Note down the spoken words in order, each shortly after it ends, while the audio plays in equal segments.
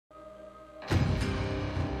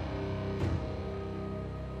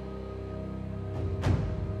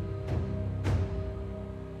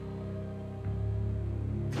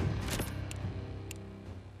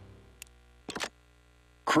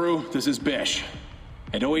Crew, this is Bish.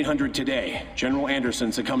 At 0800 today, General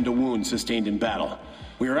Anderson succumbed to wounds sustained in battle.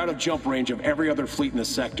 We are out of jump range of every other fleet in the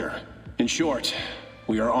sector. In short,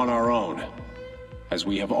 we are on our own, as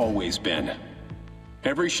we have always been.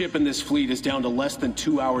 Every ship in this fleet is down to less than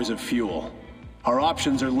 2 hours of fuel. Our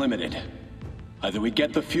options are limited. Either we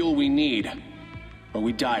get the fuel we need, or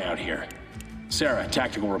we die out here. Sarah,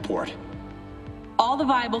 tactical report. All the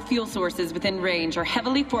viable fuel sources within range are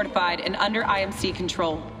heavily fortified and under IMC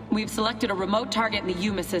control. We've selected a remote target in the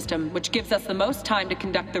Yuma system, which gives us the most time to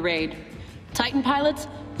conduct the raid. Titan pilots,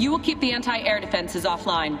 you will keep the anti-air defenses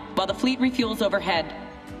offline, while the fleet refuels overhead.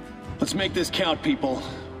 Let's make this count, people.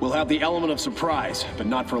 We'll have the element of surprise, but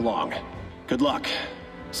not for long. Good luck.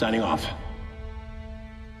 Signing off.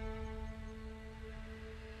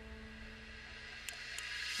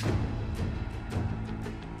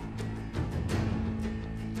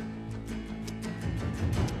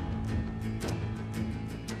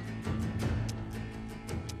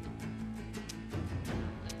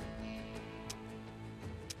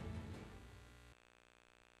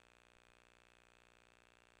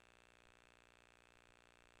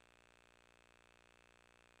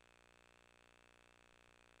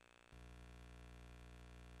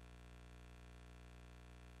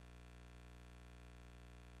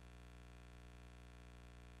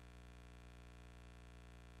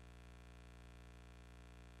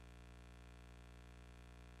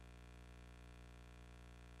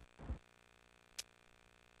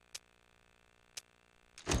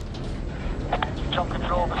 Jump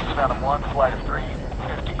control, this is Phantom 1, flight of 3,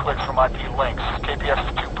 50 clicks from IP links. KPS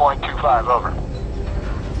is 2.25, over.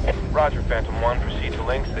 Roger, Phantom 1, proceed to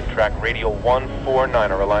links, then track radio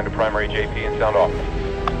 149 are aligned to primary JP and sound off.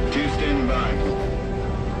 2 standing by.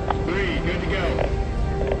 3, good to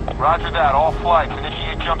go. Roger that, all flights,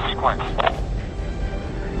 initiate jump sequence.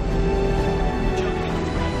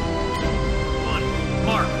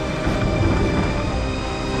 Mark.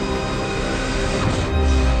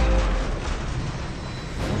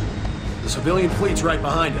 The civilian fleet's right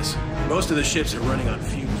behind us. Most of the ships are running on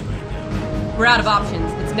fumes right now. We're out of options.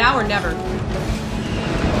 It's now or never.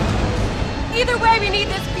 Either way, we need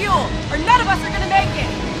this fuel, or none of us are gonna make it!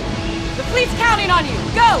 The fleet's counting on you!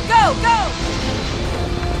 Go, go, go!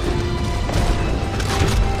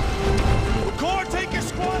 Core, take your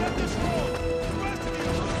squad up this road!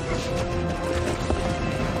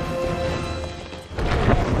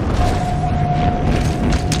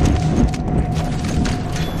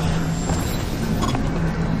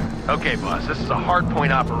 Okay, boss, this is a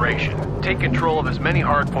hardpoint operation. Take control of as many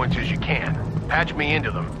hardpoints as you can. Patch me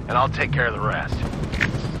into them, and I'll take care of the rest.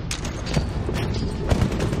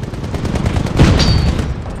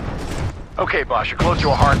 Okay, boss, you're close to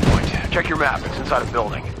a hardpoint. Check your map, it's inside a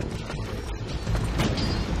building. %.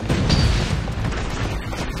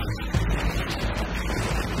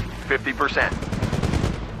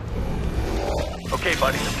 Okay,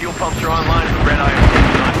 buddy, the fuel pumps are online and the red eye is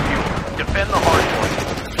taking on fuel. Defend the hardpoint.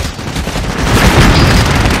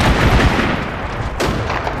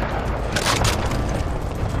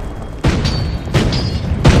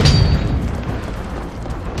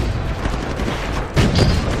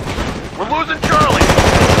 Losing Charlie!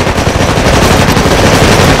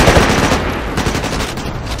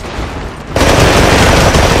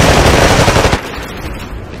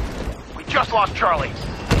 We just lost Charlie.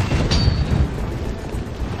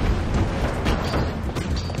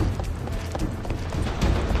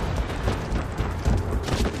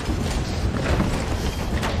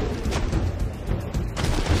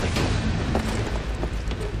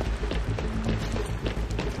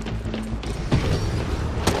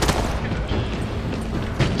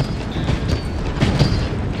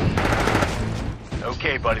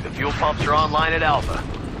 Okay, buddy, the fuel pumps are online at Alpha.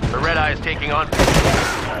 The red eye is taking on... Okay,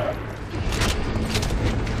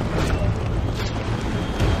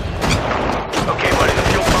 buddy, the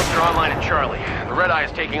fuel pumps are online at Charlie. The red eye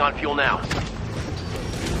is taking on fuel now.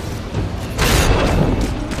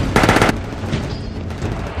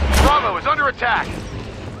 Bravo is under attack!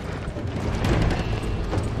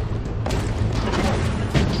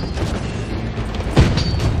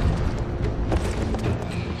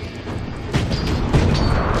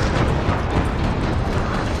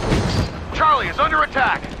 Charlie is under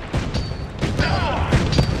attack!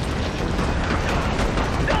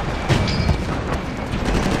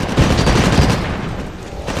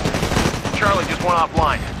 Charlie just went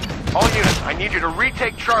offline. All units, I need you to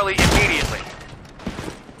retake Charlie immediately.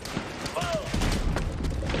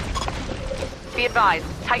 Be advised,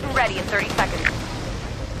 Titan ready in 30 seconds.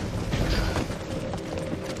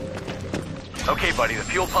 Okay, buddy, the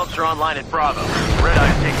fuel pumps are online at Bravo. Red Eye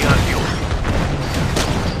is taking on fuel.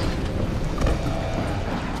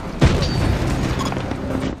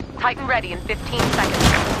 Titan ready in 15 seconds.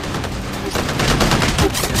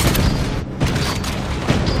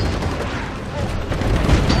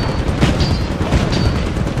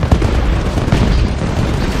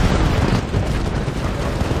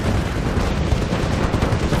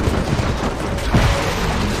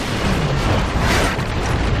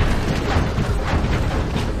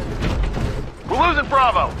 We're losing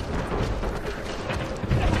Bravo.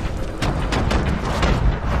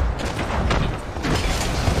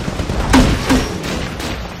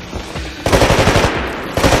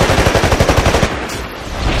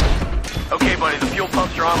 Okay, buddy, the fuel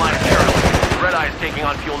pumps are online at Charlie. Red Eye is taking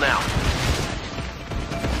on fuel now.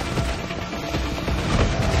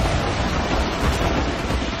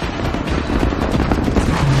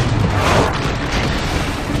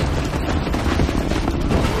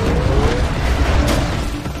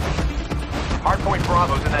 Hardpoint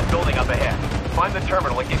Bravo's in that building up ahead. Find the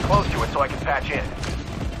terminal and get close to it so I can patch in.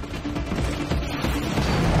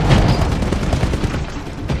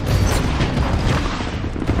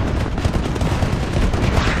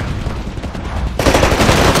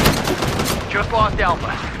 Just lost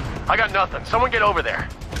Alpha. I got nothing. Someone get over there.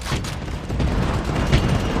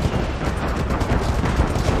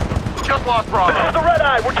 Just lost Bravo. This is the Red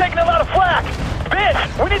Eye. We're taking a lot of flak.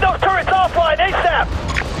 Vince, we need those turrets offline ASAP.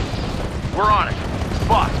 We're on it.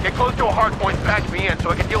 Boss, get close to a hard point and patch me in so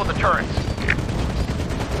I can deal with the turrets.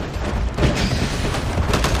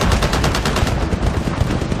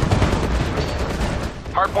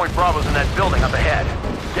 Hardpoint Bravo's in that building up ahead.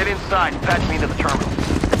 Get inside and patch me into the terminal.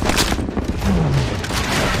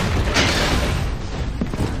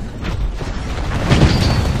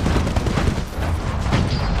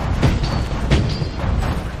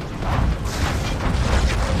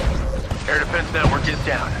 Air defense network is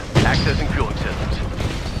down. Accessing fueling systems.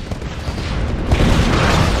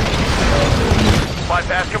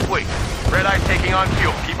 Bypass complete. Red Eye taking on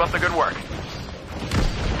fuel. Keep up the good work.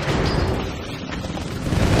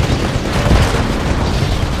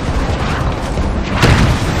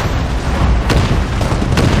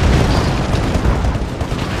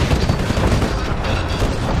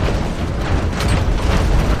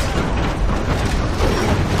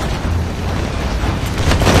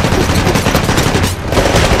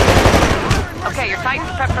 Okay, your Titan's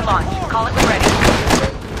prepped for launch. Call it when ready.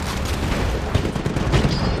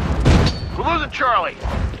 We're losing Charlie.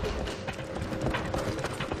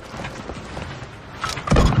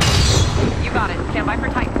 You got it. Stand by for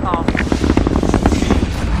Titanfall.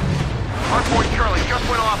 Hardpoint Charlie just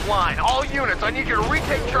went offline. All units, I need you to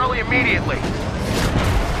retake Charlie immediately.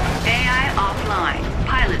 AI offline.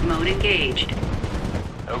 Pilot mode engaged.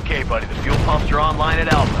 Okay, buddy, the fuel pumps are online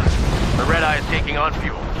at Alpha. The Red Eye is taking on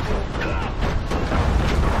fuel.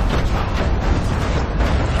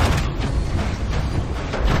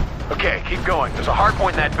 Okay, keep going. There's a hard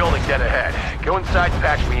point in that building dead ahead. Go inside and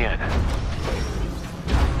patch me in.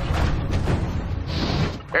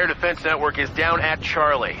 Air defense network is down at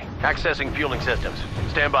Charlie. Accessing fueling systems.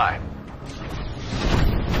 Stand by.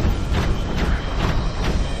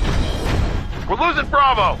 We're losing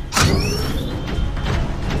Bravo!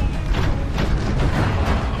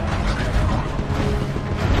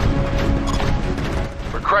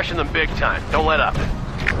 We're crushing them big time. Don't let up.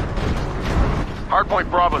 Hardpoint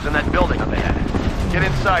Bravo's in that building up ahead. Get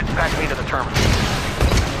inside and pack me into the terminal.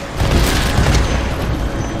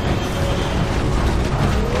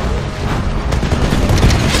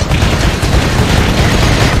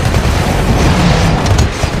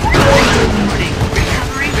 Warning.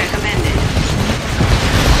 Recovery recommended.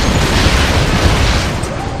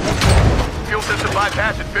 Fuel system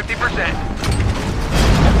bypass at 50%.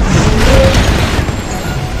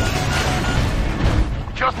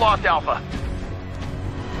 Just lost Alpha.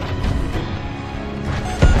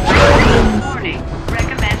 Warning.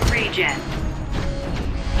 Recommend regen.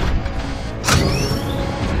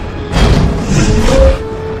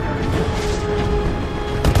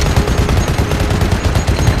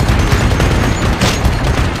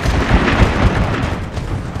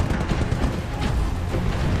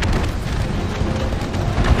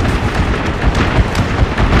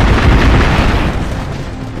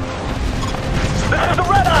 This is the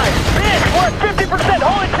Red Eye. Vince, we're at 50%.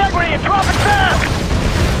 Hold integrity and drop it fast.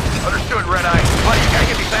 Understood, Red Eye. Buddy, you gotta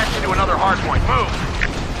get me back into another hardpoint. Move!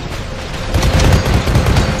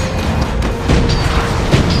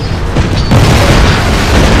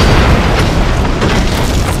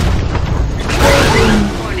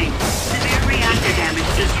 Warning. Severe reactor damage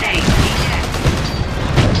sustained. Eject.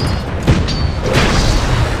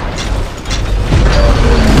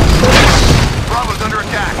 Bravo's under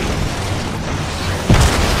attack.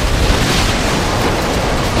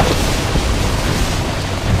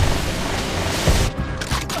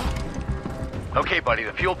 Okay, buddy,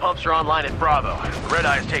 the fuel pumps are online at Bravo. The Red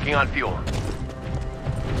Eye is taking on fuel.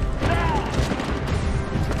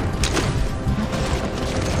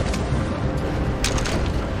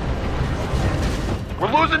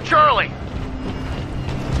 We're losing Charlie!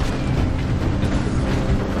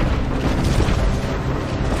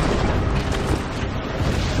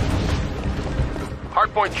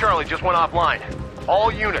 Hardpoint Charlie just went offline.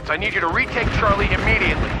 All units, I need you to retake Charlie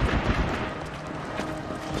immediately.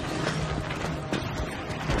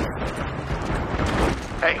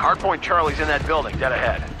 Hey, Hardpoint Charlie's in that building, dead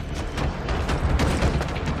ahead.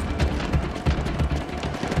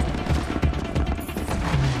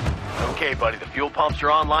 Okay, buddy, the fuel pumps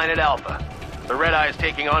are online at Alpha. The Red Eye is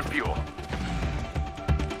taking on fuel.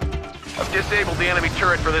 I've disabled the enemy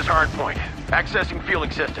turret for this hardpoint. Accessing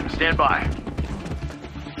fueling system. Stand by.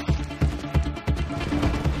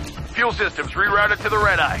 Fuel systems rerouted to the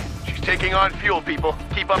Red Eye. She's taking on fuel, people.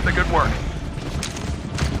 Keep up the good work.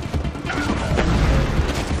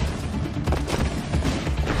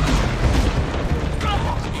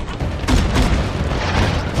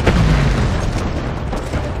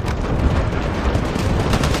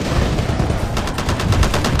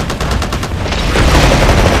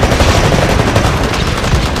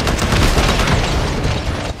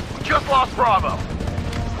 Lost Bravo.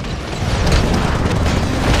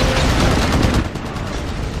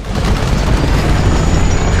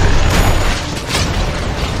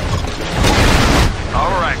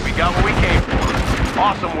 All right, we got what we came for.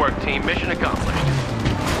 Awesome work, team. Mission accomplished.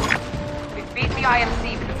 We've beaten the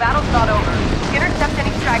IMC, but the battle's not over. Intercept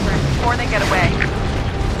any stragglers before they get away.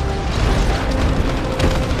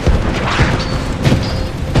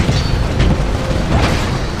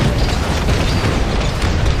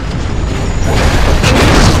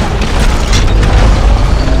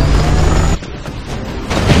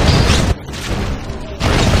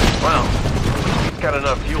 Got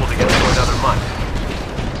enough fuel to get through another month.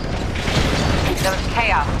 There's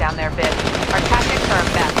chaos down there, Viv. Our tactics are our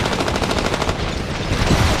best.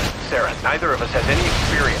 Sarah, neither of us has any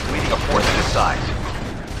experience leading a force of this size.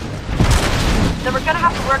 Then we're gonna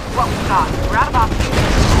have to work with what we've got. We're out of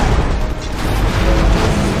options.